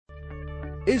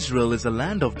Israel is a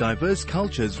land of diverse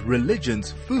cultures,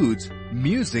 religions, foods,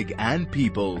 music, and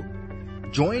people.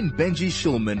 Join Benji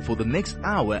Shulman for the next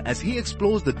hour as he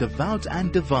explores the devout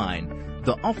and divine,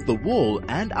 the off-the-wall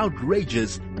and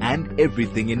outrageous, and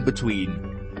everything in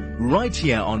between. Right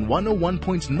here on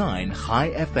 101.9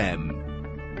 High FM.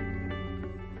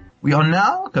 We are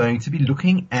now going to be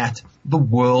looking at the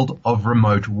world of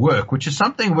remote work, which is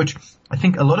something which I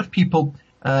think a lot of people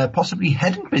possibly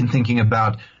hadn't been thinking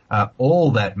about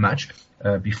all that much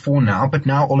before now, but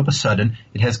now all of a sudden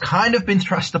it has kind of been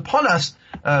thrust upon us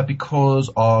because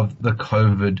of the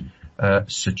COVID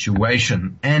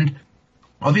situation. And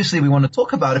obviously we want to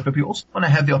talk about it, but we also want to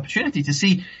have the opportunity to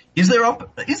see, is there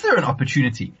an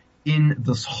opportunity in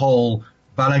this whole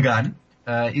balagan?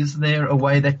 Is there a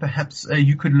way that perhaps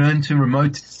you could learn to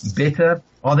remote better?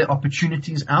 Are there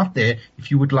opportunities out there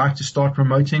if you would like to start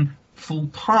remoting full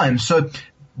time? So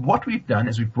what we've done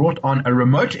is we've brought on a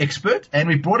remote expert, and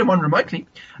we brought him on remotely.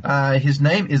 His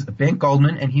name is Benc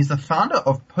Goldman, and he's the founder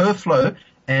of perflo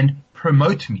and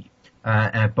premoteMe,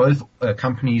 both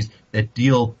companies that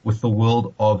deal with the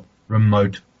world of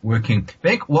remote working.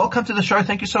 Benc, welcome to the show.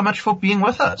 Thank you so much for being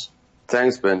with us.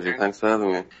 Thanks, Benji. Thanks for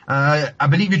having me. I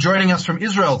believe you're joining us from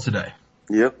Israel today.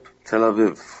 Yep, Tel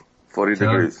Aviv, 40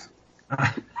 degrees.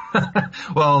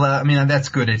 Well, I mean, that's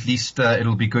good. At least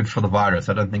it'll be good for the virus.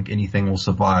 I don't think anything will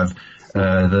survive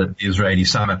the Israeli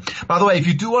summer. By the way, if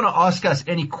you do want to ask us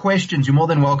any questions, you're more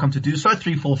than welcome to do so.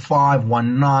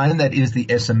 34519, that is the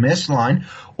SMS line.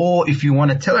 Or if you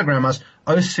want to telegram us,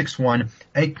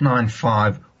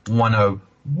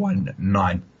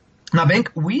 061-895-1019. Now,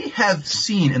 Benc, we have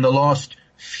seen in the last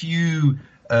few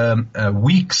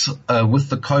weeks with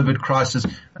the COVID crisis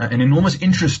an enormous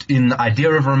interest in the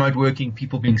idea of remote working,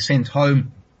 people being sent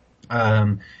home,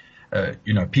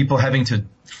 people having to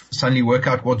suddenly work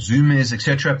out what Zoom is,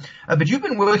 etc. But you've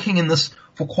been working in this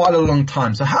for quite a long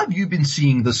time. So how have you been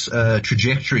seeing this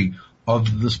trajectory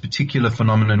of this particular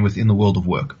phenomenon within the world of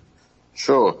work?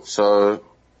 Sure. So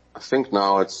I think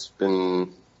now it's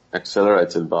been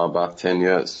accelerated by about 10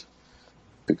 years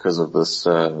because of this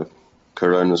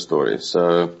Corona story.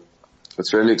 So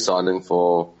it's really exciting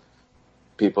for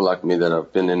people like me that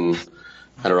have been in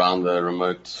and around the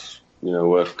remote,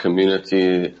 work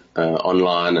community,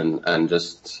 online and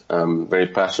just, very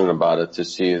passionate about it to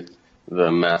see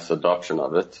the mass adoption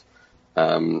of it.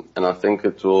 And I think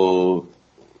it will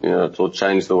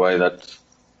change the way that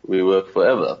we work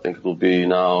forever. I think it will be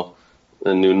now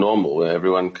a new normal where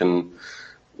everyone can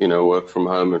work from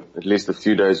home at least a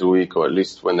few days a week, or at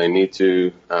least when they need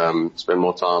to, spend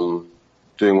more time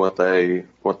doing what they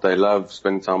love,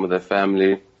 spending time with their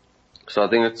family. So I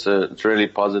think it's really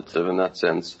positive in that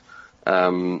sense.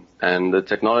 And the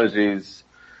technologies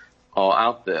are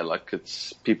out there. Like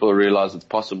people realize it's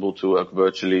possible to work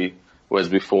virtually, whereas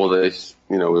before they,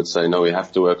 would say, no, we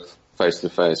have to work face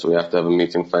to face, or we have to have a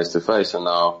meeting face to face. And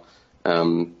now,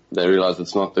 they realize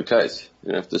it's not the case.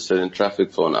 You have to sit in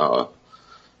traffic for an hour.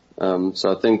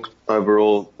 So I think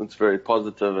overall it's very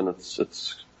positive, and it's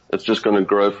just going to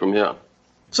grow from here.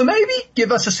 So maybe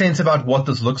give us a sense about what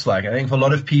this looks like. I think for a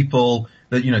lot of people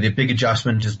that, their big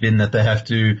adjustment has been that they have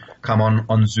to come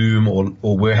on Zoom, or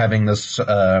we're having this,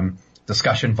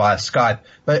 discussion via Skype.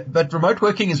 But remote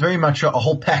working is very much a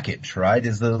whole package, right?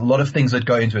 There's a lot of things that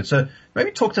go into it. So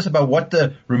maybe talk to us about what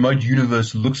the remote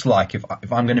universe looks like if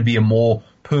I'm going to be a more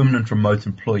permanent remote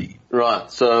employee.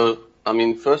 Right. So,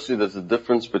 firstly, there's a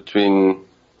difference between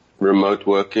remote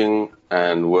working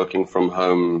and working from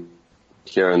home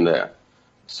here and there.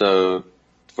 So,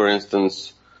 for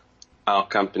instance, our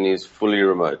company is fully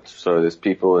remote. So there's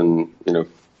people in,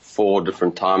 4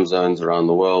 different time zones around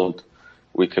the world.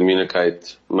 We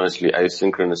communicate mostly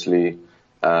asynchronously.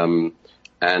 And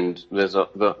there's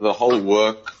the whole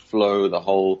workflow, the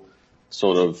whole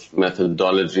sort of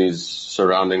methodologies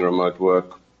surrounding remote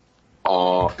work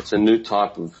it's a new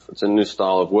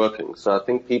style of working. So I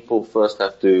think people first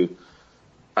have to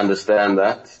understand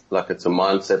that, like it's a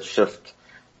mindset shift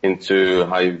into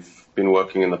how you've been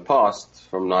working in the past,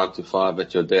 from 9 to 5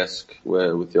 at your desk,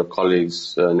 with your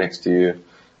colleagues next to you,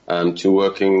 to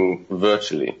working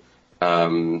virtually.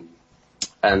 And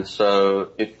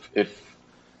so if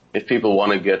people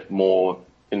want to get more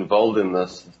involved in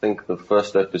this, I think the first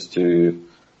step is to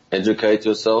educate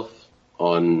yourself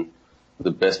on the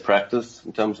best practice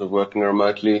in terms of working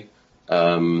remotely.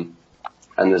 And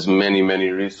there's many, many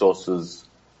resources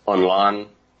online,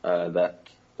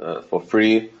 for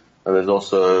free. And there's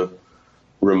also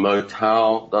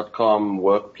remotehow.com,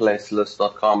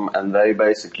 workplacelist.com, and they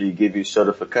basically give you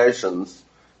certifications,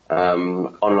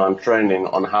 online training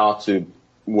on how to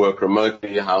work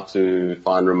remotely, how to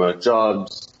find remote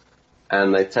jobs,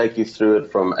 and they take you through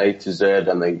it from A to Z,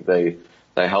 and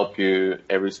they help you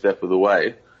every step of the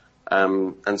way.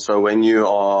 And so when you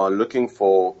are looking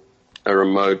for a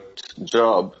remote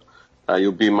job,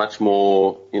 you'll be much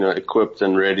more, equipped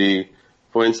and ready.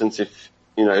 For instance, if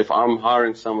I'm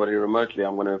hiring somebody remotely,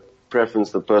 I'm going to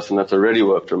preference the person that's already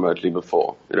worked remotely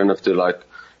before. You don't have to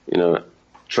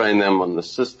train them on the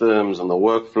systems, on the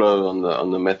workflow,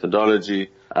 on the methodology.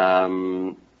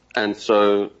 And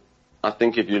so I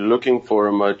think if you're looking for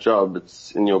a remote job,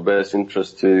 it's in your best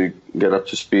interest to get up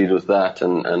to speed with that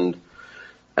and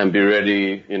be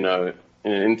ready, in an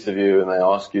interview, and they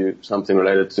ask you something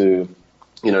related to, do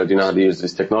you know how to use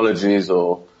these technologies,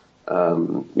 or,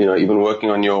 even working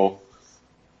on your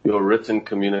written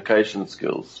communication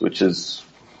skills, which is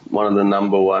one of the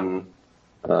number one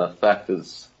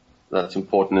factors that's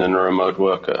important in a remote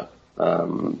worker.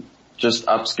 Just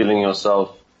upskilling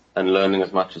yourself and learning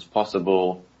as much as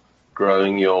possible,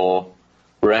 branding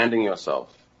yourself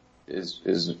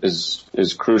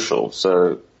is crucial.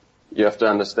 So you have to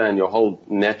understand your whole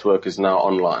network is now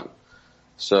online.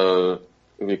 So,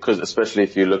 because especially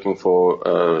if you're looking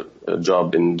for a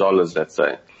job in dollars, let's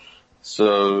say.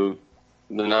 So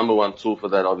the number one tool for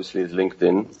that obviously is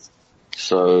LinkedIn.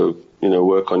 So,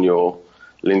 work on your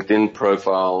LinkedIn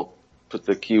profile, put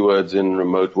the keywords in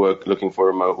remote work, looking for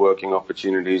remote working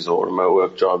opportunities or remote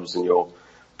work jobs in your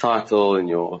title, in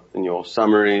your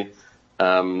summary,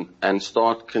 and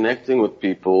start connecting with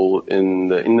people in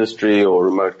the industry or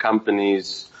remote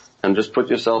companies, and just put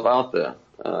yourself out there,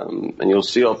 and you'll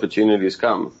see opportunities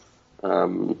come.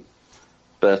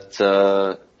 It's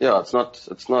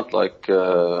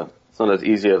not as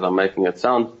easy as I'm making it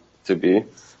sound to be,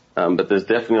 but there's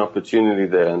definitely opportunity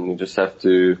there, and you just have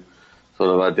to sort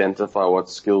of identify what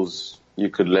skills you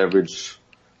could leverage,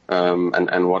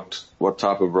 and what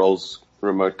type of roles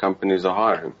remote companies are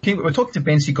hiring. We're talking to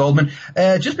Benc Goldman.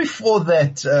 Just before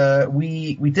that,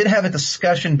 we did have a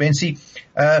discussion, Benc.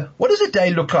 What does a day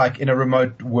look like in a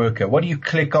remote worker? What do you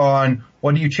click on?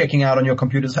 What are you checking out on your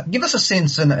computers? Give us a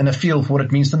sense and a feel for what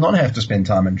it means to not have to spend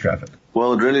time in traffic.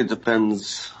 Well, it really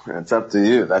depends. It's up to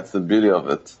you. That's the beauty of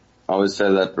it. I always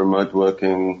say that remote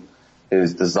working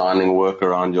is designing work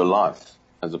around your life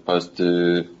as opposed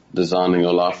to designing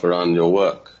your life around your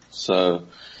work. So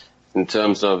in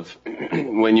terms of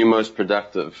when you're most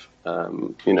productive,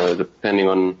 depending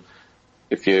on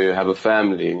if you have a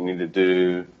family, you need to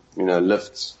do,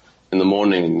 lifts in the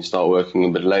morning and you start working a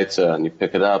bit later and you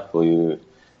pick it up, or you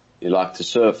like to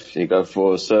surf, you go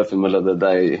for a surf in the middle of the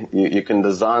day. You can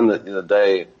design the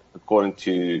day according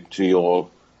to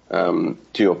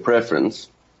your preference.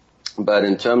 But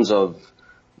in terms of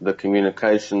the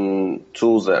communication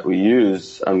tools that we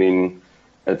use,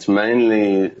 it's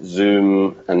mainly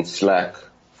Zoom and Slack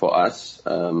for us.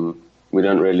 We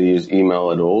don't really use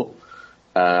email at all.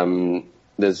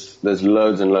 There's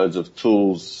loads and loads of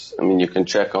tools. You can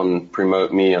check on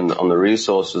premoteMe on the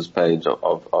resources page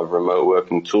of remote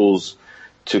working tools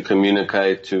to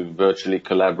communicate, to virtually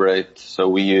collaborate. So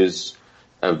we use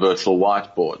a virtual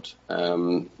whiteboard.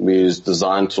 We use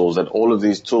design tools. That all of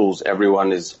these tools,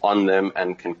 everyone is on them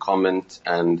and can comment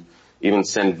and even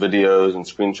send videos and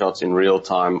screenshots in real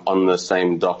time on the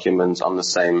same documents, on the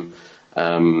same,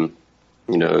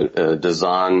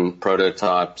 design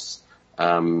prototypes.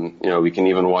 We can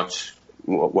even watch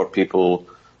what people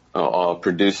are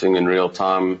producing in real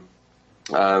time.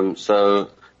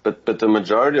 But the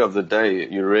majority of the day,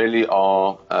 you really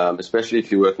are, especially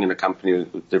if you're working in a company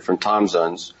with different time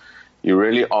zones, you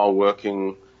really are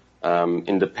working,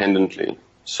 independently.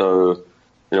 So,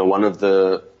 one of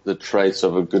the traits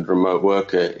of a good remote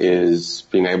worker is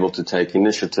being able to take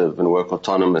initiative and work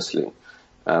autonomously.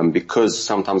 Because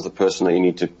sometimes the person that you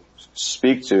need to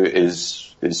speak to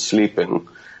is sleeping.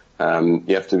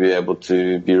 You have to be able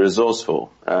to be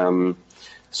resourceful. And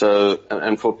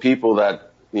for people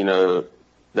that,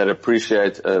 that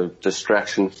appreciate a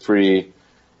distraction-free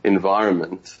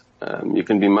environment, you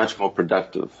can be much more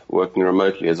productive working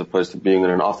remotely as opposed to being in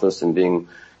an office and being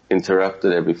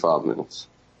interrupted every 5 minutes.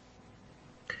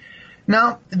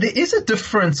 Now, there is a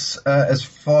difference, as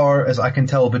far as I can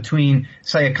tell, between,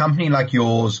 say, a company like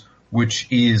yours, which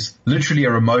is literally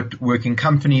a remote working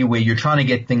company where you're trying to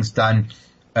get things done,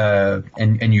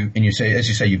 and you say, as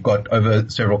you say, you've got over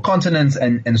several continents,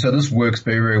 and so this works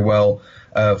very, very well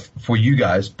for you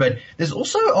guys. But there's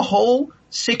also a whole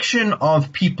section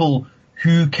of people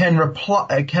who can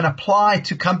apply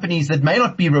to companies that may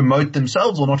not be remote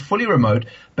themselves or not fully remote,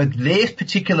 but their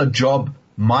particular job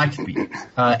might be,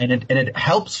 and it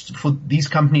helps for these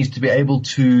companies to be able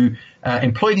to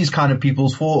employ these kind of people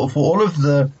for all of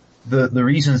the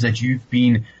reasons that you've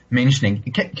been mentioning.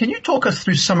 Can you talk us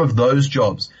through some of those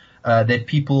jobs that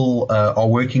people are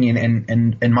working in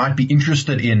and might be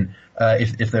interested in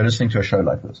if they're listening to a show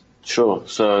like this? Sure.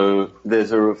 So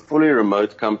there's a fully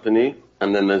remote company,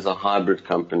 and then there's a hybrid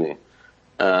company.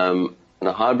 And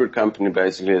a hybrid company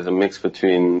basically is a mix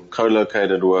between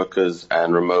co-located workers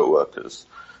and remote workers.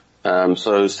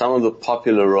 So some of the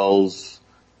popular roles,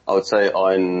 I would say,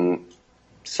 are in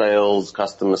sales,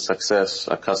 customer success,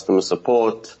 customer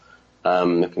support.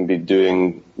 They can be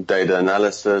doing data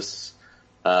analysis.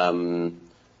 They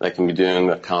can be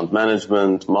doing account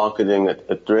management, marketing.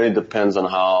 It really depends on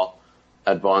how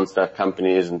advanced that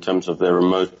company is in terms of their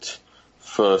remote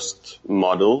first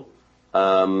model.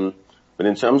 But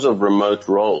in terms of remote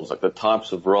roles, like the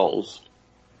types of roles,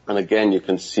 and again, you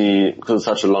can see, because it's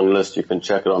such a long list, you can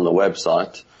check it on the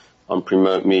website on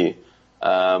premoteMe.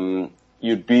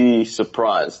 You'd be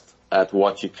surprised at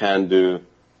what you can do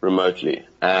remotely.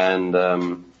 And,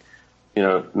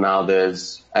 now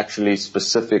there's actually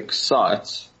specific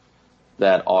sites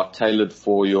that are tailored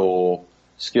for your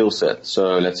skill set.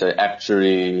 So let's say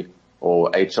actuary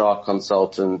or HR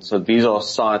consultant. So these are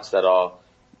sites that are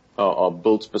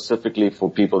built specifically for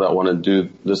people that want to do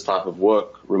this type of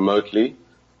work remotely.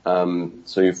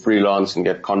 So you freelance and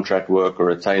get contract work or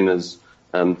retainers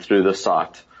through the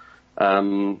site.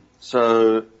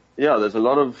 So yeah, there's a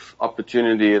lot of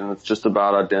opportunity, and it's just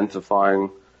about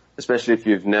identifying, especially if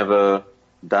you've never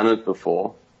done it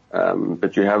before,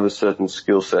 but you have a certain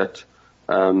skill set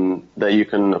that you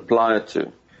can apply it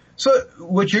to. So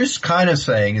what you're kind of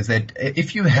saying is that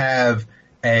if you have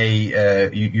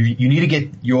you need to get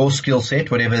your skill set,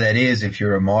 whatever that is, if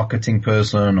you're a marketing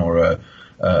person or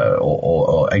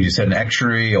or as you said, an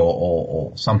actuary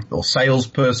or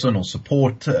salesperson or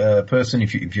support person,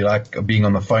 if you like being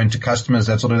on the phone to customers,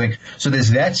 that sort of thing. So there's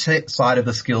that side of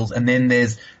the skills, and then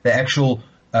there's the actual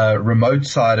remote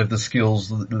side of the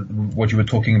skills, what you were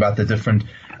talking about, the different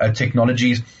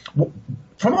technologies.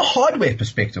 From a hardware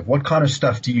perspective, what kind of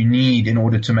stuff do you need in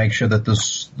order to make sure that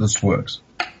this works?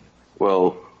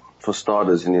 Well, for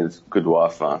starters, you need good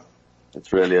Wi-Fi.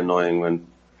 It's really annoying when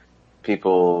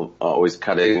people are always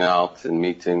cutting out in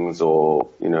meetings or,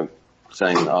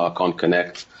 saying, I can't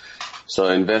connect. So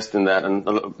invest in that. And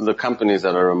the companies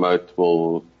that are remote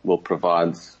will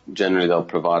provide, generally they'll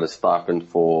provide a stipend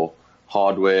for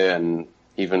hardware and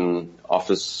even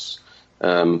office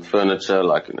furniture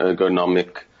like an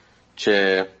ergonomic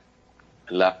chair,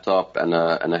 laptop, and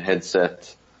a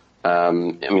headset.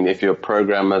 If you're a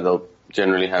programmer,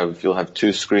 you'll have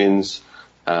two screens,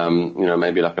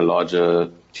 maybe like a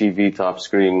larger TV type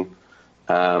screen.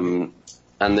 And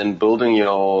then building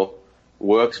your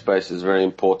workspace is very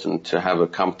important to have a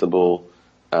comfortable,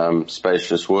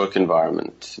 spacious work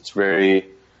environment. It's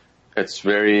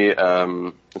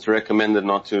recommended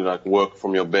not to work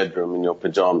from your bedroom in your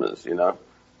pajamas,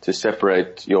 to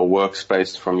separate your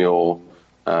workspace from your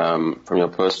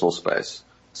personal space.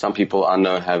 Some people I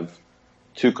know have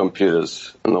two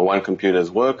computers, and the one computer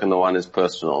is work and the one is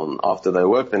personal. And after they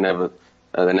work, they never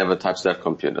touch that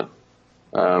computer.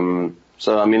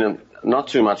 Not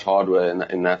too much hardware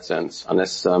in that sense,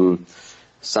 unless some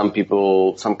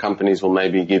companies will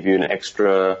maybe give you an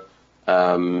extra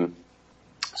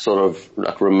sort of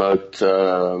like remote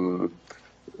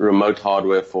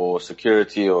hardware for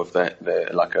security, or if they're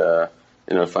like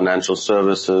financial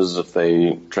services, if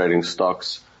they're trading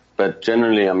stocks. But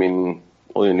generally,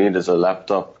 all you need is a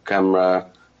laptop, camera,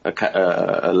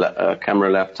 a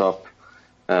camera laptop,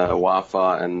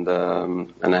 Wi-Fi, and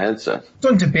a headset.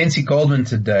 Talking to Benc Goldman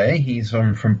today. He's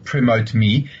from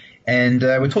premoteMe, and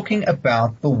we're talking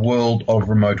about the world of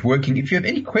remote working. If you have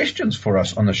any questions for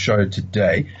us on the show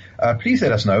today, please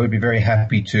let us know. We'd be very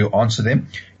happy to answer them.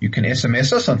 You can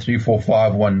SMS us on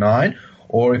 34519,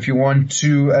 or if you want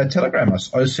to telegram us,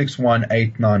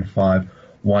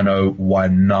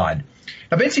 0618951019.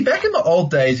 Now, Benc, back in the old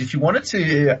days, if you wanted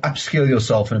to upskill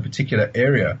yourself in a particular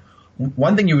area,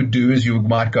 one thing you would do is you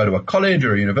might go to a college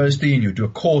or a university and you would do a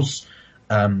course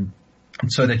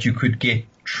so that you could get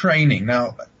training.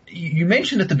 Now, you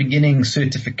mentioned at the beginning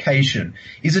certification.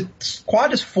 Is it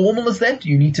quite as formal as that? Do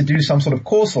you need to do some sort of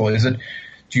course, or do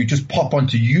you just pop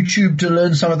onto YouTube to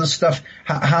learn some of this stuff?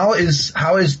 How is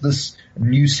this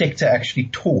new sector actually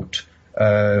taught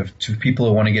to people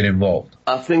who want to get involved?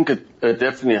 I think it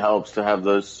definitely helps to have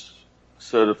those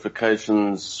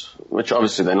certifications, which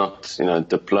obviously they're not,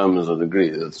 diplomas or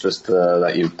degrees. It's just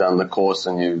that you've done the course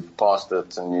and you've passed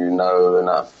it and you know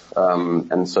enough.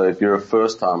 And so if you're a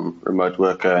first-time remote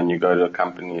worker and you go to a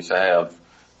company and you say, hey, I've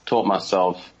taught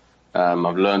myself,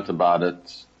 I've learned about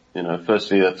it,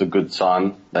 firstly, that's a good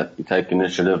sign that you take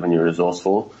initiative and you're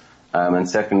resourceful. And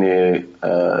secondly,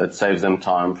 it saves them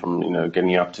time from, getting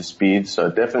you up to speed. So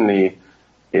definitely,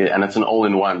 and it's an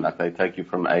all-in-one, like they take you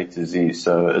from A to Z.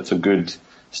 So it's a good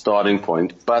starting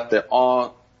point. But I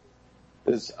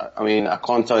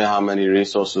can't tell you how many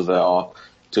resources there are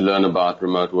to learn about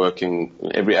remote working,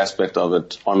 every aspect of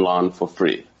it online for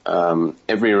free.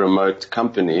 Every remote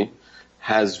company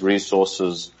has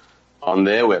resources on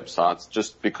their websites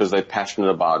just because they're passionate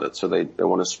about it. So they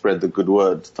want to spread the good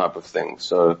word type of thing.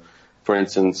 So, for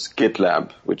instance,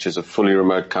 GitLab, which is a fully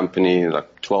remote company,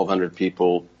 like 1,200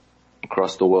 people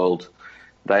across the world,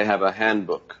 they have a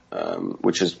handbook,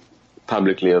 which is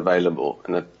publicly available,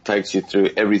 and it takes you through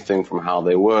everything from how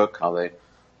they work,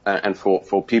 and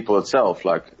for people itself,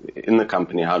 like in the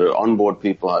company, how to onboard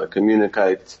people, how to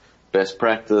communicate, best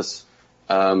practice.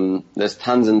 There's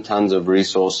tons and tons of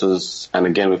resources, and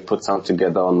again, we've put some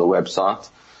together on the website.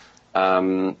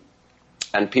 And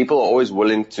people are always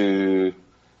willing to,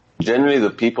 generally the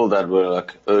people that were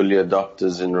like early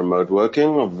adopters in remote working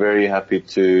are very happy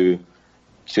to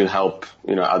help,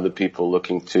 other people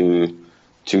looking to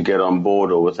get on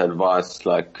board or with advice.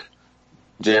 Like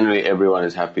generally everyone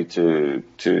is happy to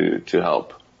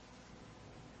help.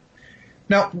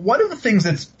 Now, one of the things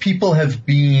that people have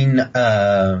been,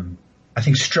 I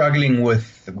think, struggling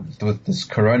with this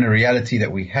corona reality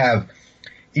that we have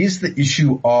is the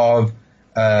issue of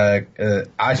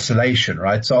isolation,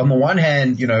 right? So on the one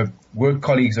hand, work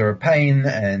colleagues are a pain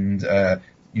and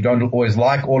you don't always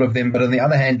like all of them, but on the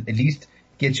other hand, at least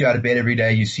gets you out of bed every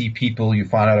day, you see people, you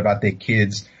find out about their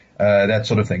kids, that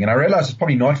sort of thing. And I realize it's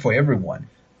probably not for everyone,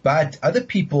 but other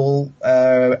people,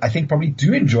 I think probably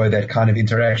do enjoy that kind of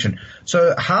interaction.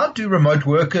 So how do remote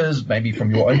workers, maybe from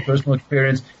your own personal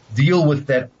experience, deal with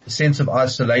that sense of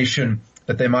isolation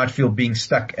that they might feel being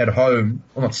stuck at home,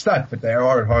 well not stuck, but they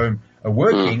are at home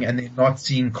working and they're not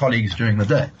seeing colleagues during the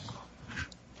day?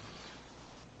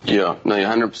 Yeah, no, you're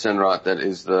 100% right. That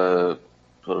is the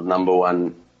sort of number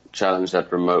one challenge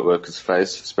that remote workers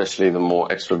face, especially the more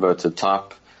extroverted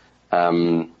type.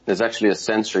 There's actually a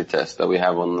sensory test that we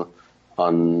have on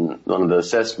one of the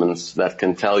assessments that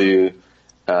can tell you,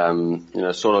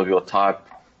 sort of your type,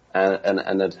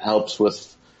 and it helps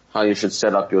with how you should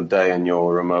set up your day in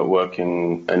your remote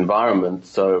working environment.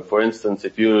 So, for instance,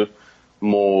 if you're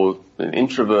more an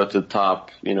introverted type,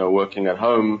 working at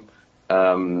home,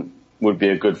 would be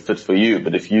a good fit for you.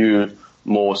 But if you're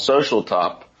more social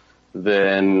type,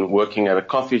 then working at a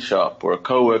coffee shop or a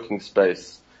co-working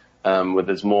space, where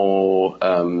there's more,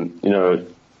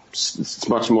 it's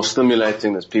much more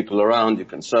stimulating. There's people around. You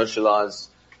can socialize.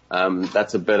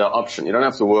 That's a better option. You don't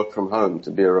have to work from home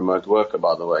to be a remote worker,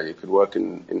 by the way. You could work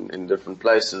in different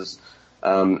places,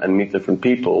 and meet different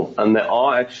people. And there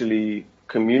are actually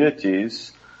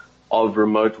communities of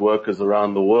remote workers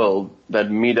around the world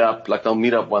that meet up, like they'll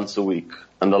meet up once a week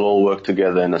and they'll all work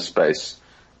together in a space.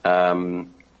 And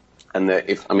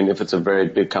if it's a very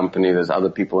big company, there's other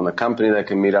people in the company they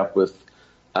can meet up with.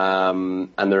 And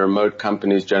the remote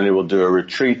companies generally will do a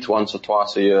retreat once or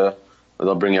twice a year where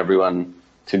they'll bring everyone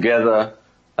together.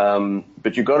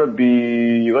 But you gotta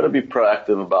be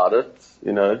proactive about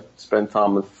it, spend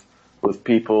time with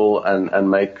people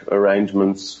and make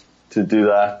arrangements to do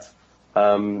that.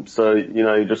 So,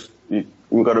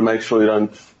 you've got to make sure you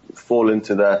don't fall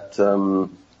into that,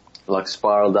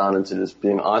 spiral down into just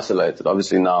being isolated.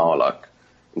 Obviously now, like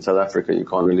in South Africa, you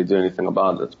can't really do anything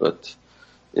about it, but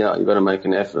yeah, you've got to make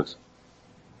an effort.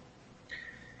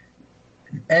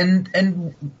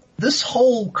 And this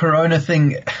whole corona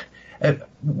thing,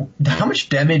 how much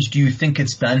damage do you think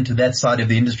it's done to that side of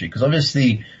the industry? Because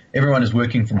obviously everyone is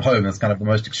working from home. That's kind of the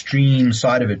most extreme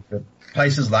side of it. But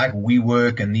places like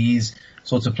WeWork and these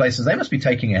sorts of places, they must be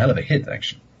taking a hell of a hit,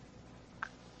 actually.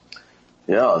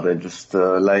 Yeah, they're just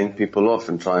laying people off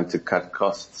and trying to cut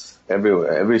costs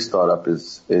everywhere. Every startup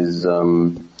is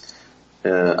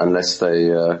unless they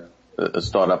a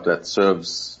startup that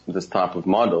serves this type of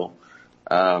model,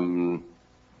 they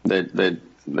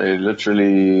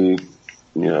literally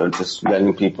just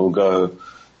letting people go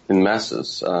in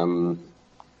masses.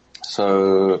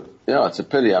 So yeah, it's a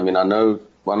pity. I mean, I know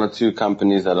one or two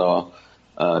companies that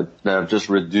have just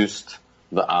reduced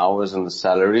the hours and the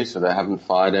salary, so they haven't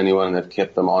fired anyone. They've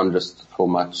kept them on just for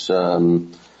much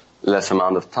less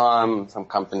amount of time. Some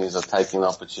companies are taking the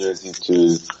opportunity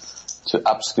to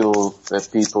upskill their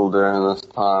people during this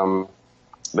time.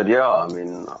 But yeah, I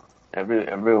mean,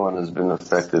 everyone has been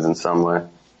affected in some way.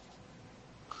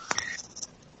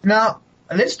 Now,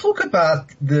 let's talk about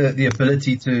the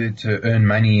ability to earn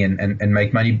money and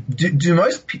make money. Do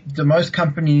most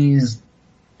companies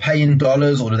pay in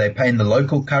dollars, or do they pay in the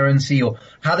local currency, or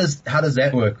how does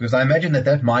that work? Because I imagine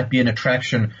that might be an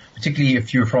attraction, particularly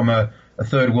if you're from a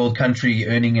third world country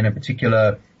earning in a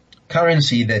particular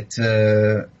currency that,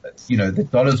 that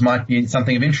dollars might be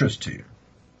something of interest to you.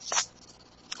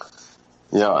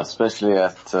 Yeah, especially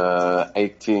at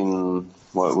 18,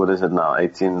 what is it now,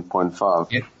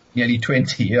 18.5? Yeah, nearly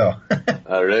 20, yeah.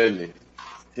 Oh, really?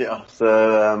 Yeah,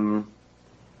 so,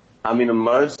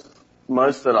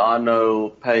 most that I know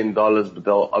pay in dollars, but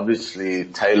they'll obviously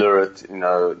tailor it,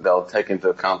 they'll take into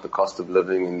account the cost of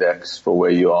living index for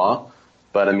where you are.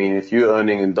 But if you're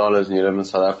earning in dollars and you live in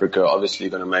South Africa, obviously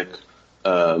you're going to make,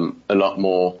 a lot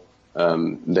more,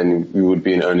 than you would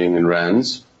be earning in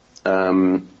rands.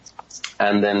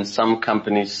 And then some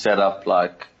companies set up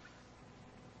like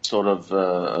sort of,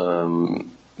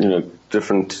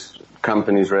 different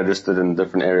companies registered in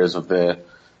different areas of their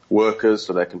workers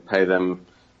so they can pay them,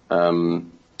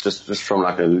 just from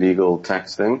like a legal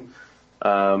tax thing.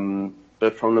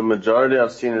 But from the majority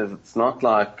I've seen it's not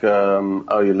like,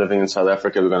 you're living in South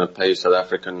Africa, we're going to pay you South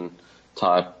African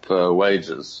type,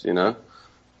 wages,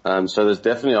 So there's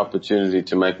definitely opportunity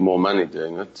to make more money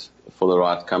doing it for the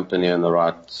right company and the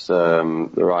right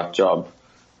job.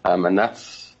 And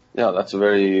that's a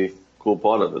very cool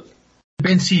part of it.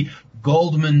 Benc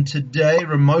Goldman today,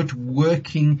 remote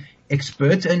working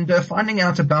expert, and finding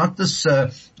out about this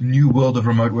new world of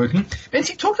remote working.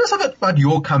 Benc, talk to us a bit about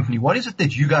your company. What is it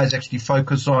that you guys actually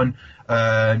focus on?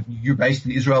 You're based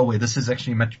in Israel, where this is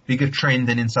actually a much bigger trend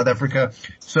than in South Africa.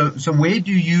 So where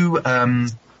do you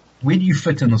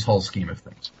fit in this whole scheme of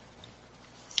things?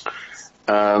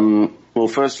 Well,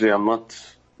 firstly, I'm not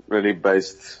really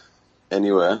based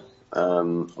anywhere.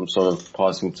 I'm sort of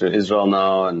passing through Israel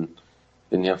now and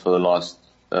been here for the last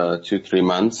 2-3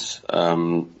 months.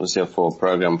 Was here for a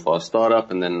program for a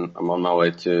startup, and then I'm on my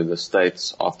way to the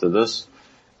States after this.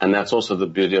 And that's also the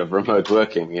beauty of remote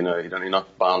working. You're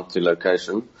not bound to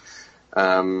location.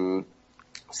 So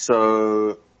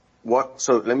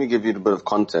let me give you a bit of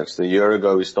context. A year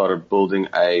ago, we started building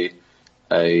a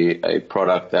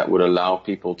product that would allow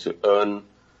people to earn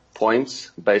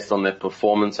points based on their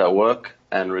performance at work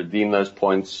and redeem those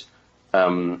points,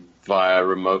 via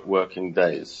remote working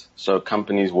days. So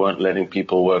companies weren't letting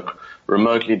people work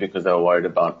remotely because they were worried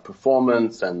about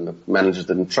performance and the managers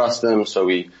didn't trust them. So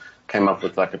we came up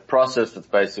with like a process that's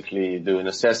basically you do an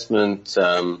assessment,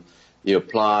 you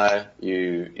apply,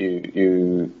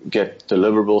 you get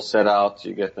deliverables set out,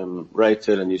 you get them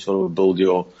rated, and you sort of build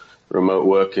your remote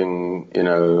working,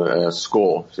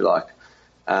 score, if you like.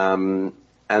 And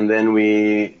then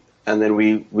we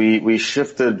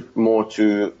shifted more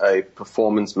to a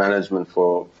performance management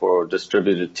for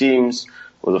distributed teams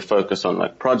with a focus on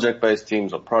like project-based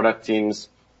teams or product teams.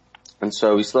 And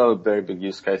so we still have a very big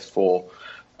use case for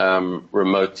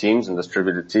remote teams and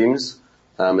distributed teams,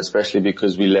 especially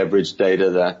because we leverage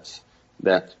data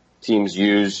that teams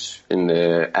use in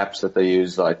their apps that they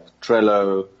use, like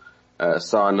Trello,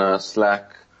 Asana,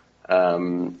 Slack.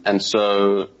 And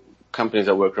so companies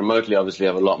that work remotely obviously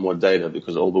have a lot more data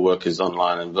because all the work is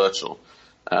online and virtual.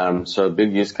 So a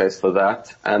big use case for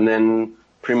that. And then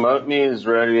premoteMe is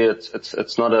really,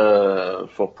 it's not a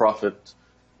for-profit,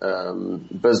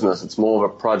 business. It's more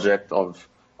of a project of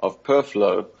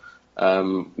perflo,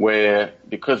 where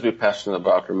because we're passionate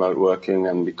about remote working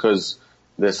and because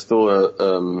there's still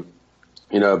a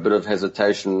bit of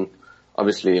hesitation.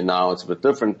 Obviously now it's a bit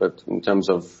different, but in terms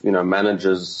of,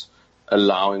 managers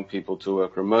allowing people to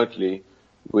work remotely,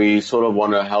 we sort of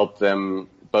want to help them,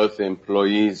 both the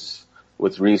employees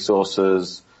with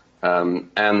resources, and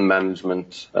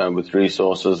management, with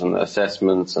resources and the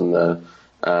assessments and the,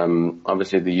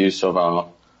 obviously the use of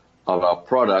our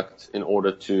product in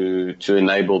order to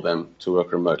enable them to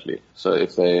work remotely. So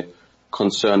if they're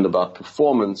concerned about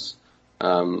performance,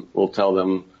 we'll tell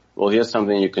them, well, here's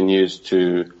something you can use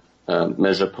to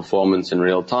measure performance in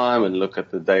real time and look at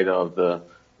the data of the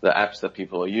apps that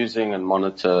people are using and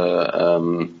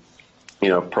monitor,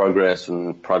 progress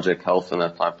and project health and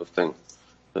that type of thing.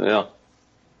 So, yeah.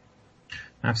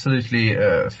 Absolutely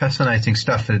fascinating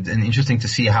stuff, and interesting to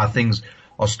see how things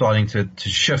are starting to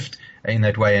shift in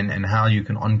that way, and how you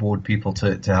can onboard people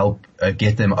to help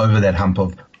get them over that hump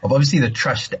of obviously the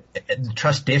trust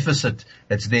deficit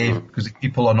that's there, because if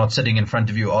people are not sitting in front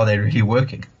of you, are they really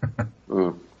working?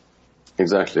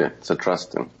 Exactly. It's a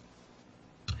trust thing.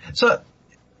 So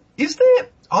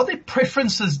are there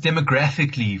preferences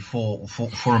demographically for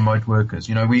remote workers?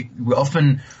 We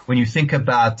often, when you think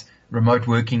about remote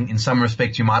working, in some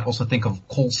respects, you might also think of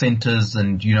call centers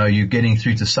and, you're getting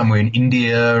through to somewhere in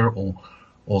India or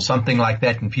or something like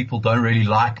that, and people don't really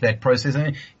like that process. I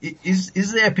mean,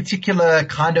 is there a particular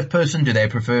kind of person? Do they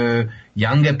prefer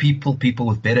younger people, people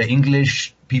with better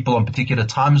English, people on particular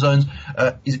time zones?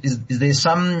 Is there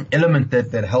some element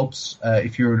that helps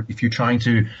if you're trying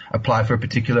to apply for a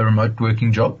particular remote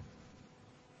working job?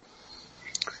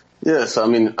 Yes, I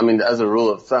mean, as a rule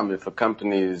of thumb, if a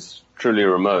company is truly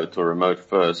remote or remote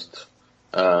first,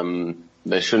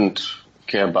 they shouldn't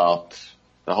care about.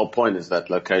 The whole point is that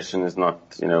location is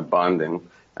not, binding,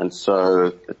 and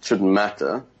so it shouldn't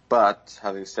matter. But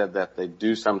having said that, they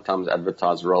do sometimes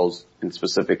advertise roles in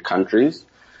specific countries,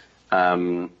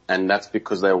 and that's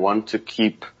because they want to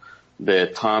keep their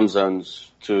time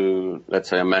zones to, let's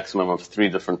say, a maximum of 3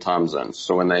 different time zones.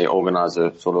 So when they organize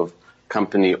a sort of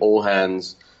company all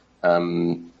hands,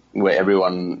 where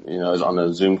everyone, is on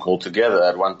a Zoom call together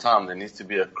at one time, there needs to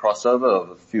be a crossover of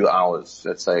a few hours,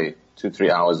 let's say 2-3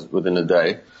 hours within a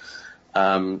day.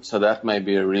 So that may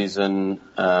be a reason.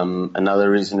 Another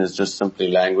reason is just simply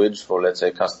language for, let's say,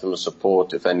 customer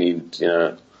support. If they need,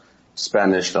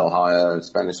 Spanish, they'll hire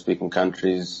Spanish-speaking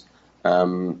countries.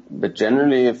 But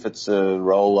generally, if it's a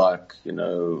role like,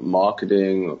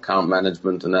 marketing or account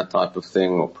management and that type of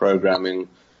thing, or programming, it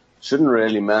shouldn't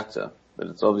really matter. But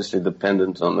it's obviously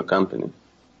dependent on the company.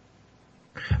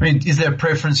 I mean, is there a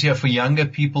preference here for younger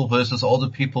people versus older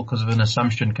people because of an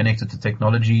assumption connected to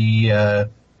technology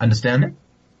understanding?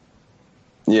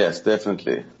 Yes,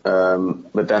 definitely.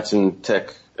 But that's in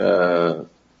tech,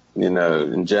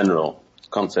 in general,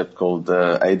 concept called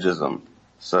ageism.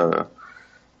 So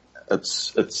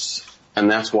and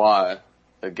that's why,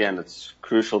 again, it's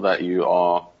crucial that you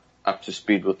are up to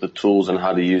speed with the tools and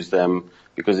how to use them.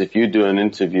 Because if you do an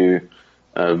interview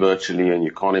virtually and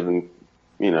you can't even,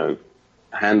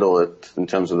 handle it in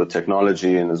terms of the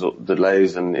technology and there's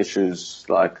delays and issues,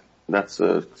 like that's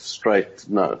a straight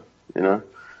no,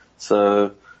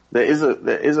 So there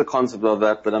is a concept of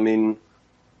that, but I mean,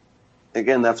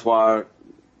 again, that's why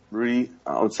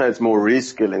I would say it's more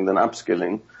reskilling than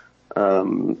upskilling,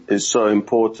 is so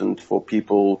important for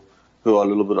people who are a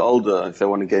little bit older if they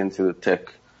want to get into the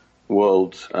tech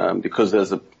world, because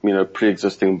there's a,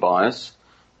 pre-existing bias.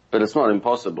 But it's not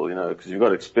impossible, because you've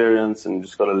got experience and you've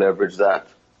just got to leverage that.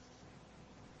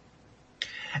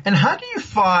 And how do you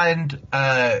find,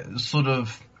 the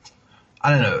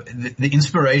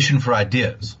inspiration for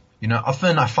ideas?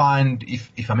 Often I find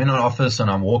if I'm in an office and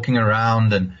I'm walking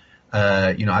around and,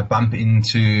 I bump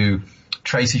into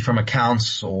Tracy from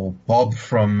accounts or Bob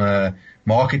from,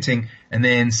 marketing, and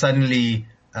then suddenly,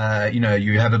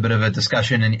 you have a bit of a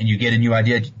discussion and you get a new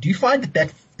idea. Do you find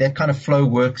that kind of flow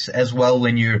works as well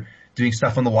when you're doing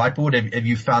stuff on the whiteboard? Have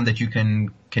you found that you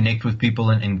can connect with people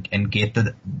and get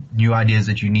the new ideas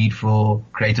that you need for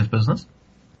creative business?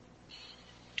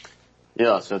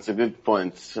 Yeah, so it's a good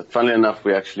point. Funnily enough,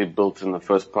 we actually built in the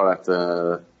first product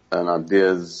an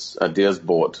ideas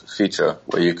board feature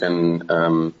where you can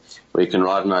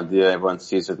write an idea, everyone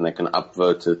sees it, and they can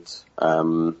upvote it.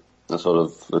 And sort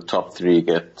of the top 3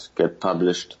 get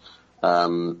published.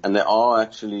 And there are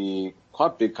actually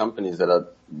quite big companies that are,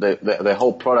 their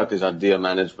whole product is idea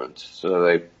management. So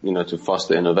they, to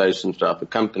foster innovation throughout the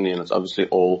company, and it's obviously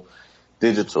all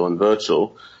digital and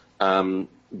virtual.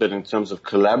 But in terms of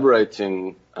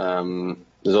collaborating,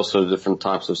 there's also different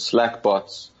types of Slack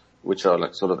bots, which are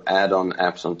like sort of add-on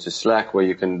apps onto Slack where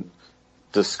you can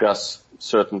discuss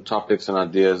certain topics and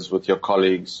ideas with your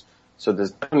colleagues. So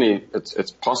there's definitely,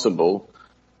 it's possible.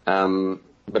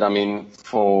 But I mean,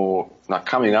 for like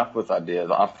coming up with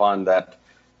ideas, I find that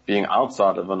being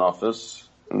outside of an office,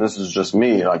 and this is just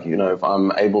me, like, if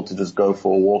I'm able to just go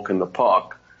for a walk in the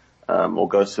park, or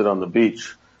go sit on the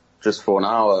beach just for an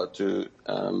hour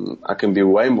I can be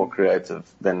way more creative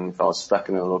than if I was stuck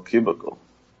in a little cubicle.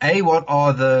 What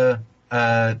are the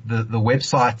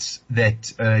websites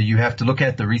that, you have to look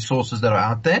at, the resources that are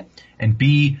out there? And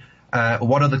B,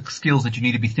 what are the skills that you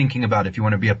need to be thinking about if you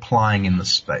want to be applying in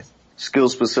this space?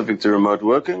 Skills specific to remote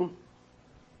working?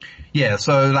 Yeah,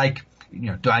 so like,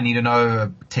 do I need to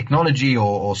know technology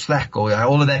or Slack or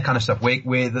all of that kind of stuff? I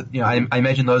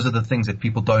imagine those are the things that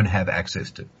people don't have access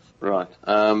to. Right.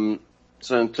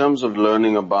 So in terms of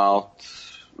learning about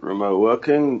remote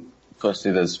working,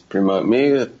 firstly there's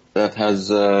premoteMe that has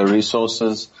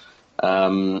resources.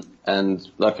 And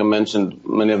like I mentioned,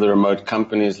 many of the remote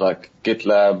companies like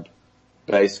GitLab,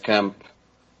 Basecamp,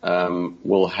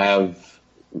 will have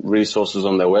resources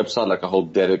on their website, like a whole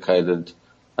dedicated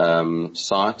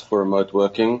site for remote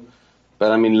working.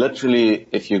 But I mean, literally,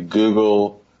 if you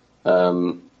Google,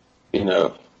 how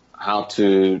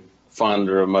to find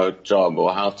a remote job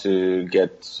or how to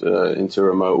get into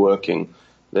remote working,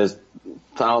 there's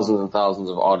thousands and thousands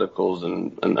of articles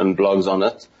and blogs on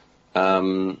it.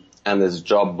 And there's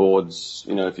job boards,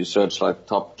 if you search like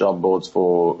top job boards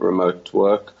for remote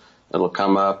work, it'll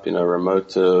come up,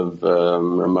 remotive,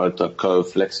 remote.co,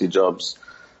 flexi jobs.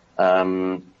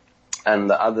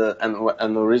 And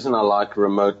the reason I like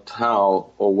Remote How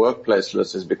or Workplace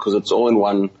List is because it's all in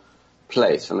one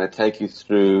place and they take you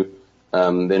through,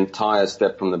 the entire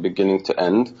step from the beginning to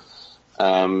end.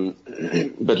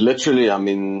 But literally, I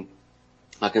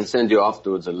can send you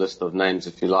afterwards a list of names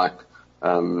if you like.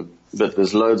 But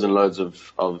there's loads and loads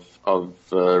of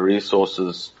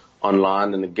resources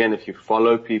online. And again, if you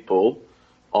follow people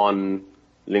on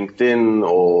LinkedIn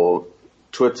or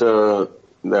Twitter,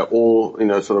 they're all,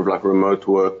 sort of like remote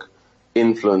work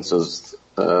influencers,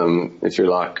 if you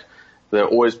like. They're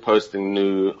always posting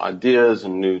new ideas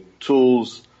and new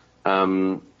tools.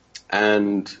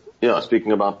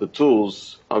 Speaking about the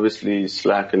tools, obviously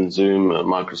Slack and Zoom,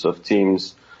 Microsoft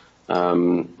Teams, are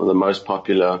the most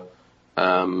popular.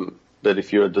 But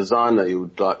if you're a designer,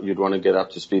 you'd want to get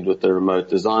up to speed with the remote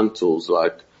design tools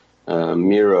like,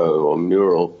 Miro or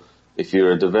Mural. If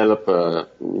you're a developer,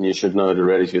 you should know it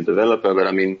already if you're a developer, but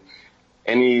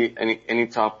any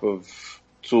type of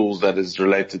tools that is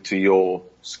related to your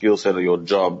skill set or your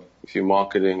job, if you're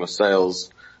marketing or sales,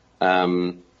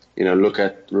 look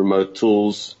at remote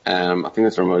tools. I think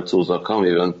it's remotetools.com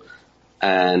even,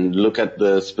 and look at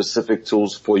the specific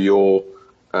tools for your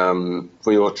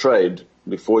trade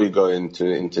before you go into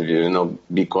the interview, and I'll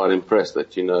be quite impressed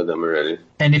that you know them already.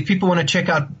 And if people want to check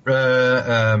out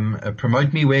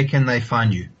PremoteMe, where can they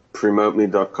find you?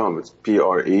 premoteMe.com. It's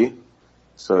PRE,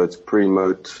 so it's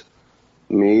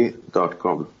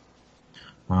premoteMe.com.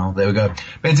 Well, there we go.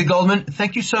 Benc Goldman,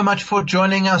 thank you so much for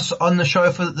joining us on the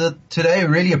show today.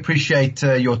 Really appreciate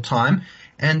your time,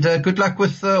 and good luck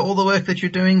with all the work that you're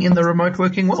doing in the remote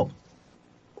working world.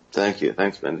 Thank you.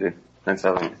 Thanks, Benji. Thanks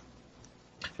for having me.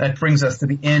 That brings us to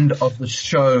the end of the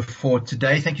show for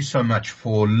today. Thank you so much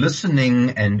for listening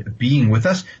and being with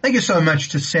us. Thank you so much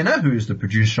to Senna, who is the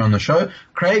producer on the show,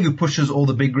 Craig, who pushes all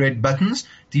the big red buttons,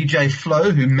 DJ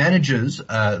Flo, who manages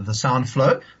the sound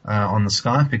flow on the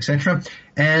Skype, etc.,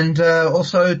 and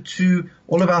also to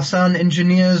all of our sound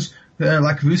engineers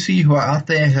like Vusi, who are out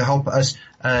there to help us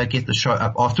get the show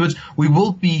up afterwards. We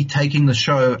will be taking the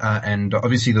show and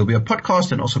obviously there'll be a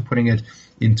podcast and also putting it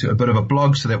into a bit of a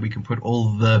blog so that we can put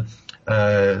all the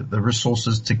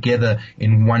resources together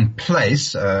in one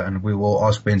place, and we will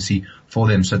ask Benci for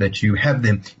them so that you have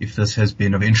them if this has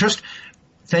been of interest.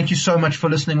 Thank you so much for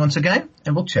listening once again,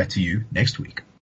 and we'll chat to you next week.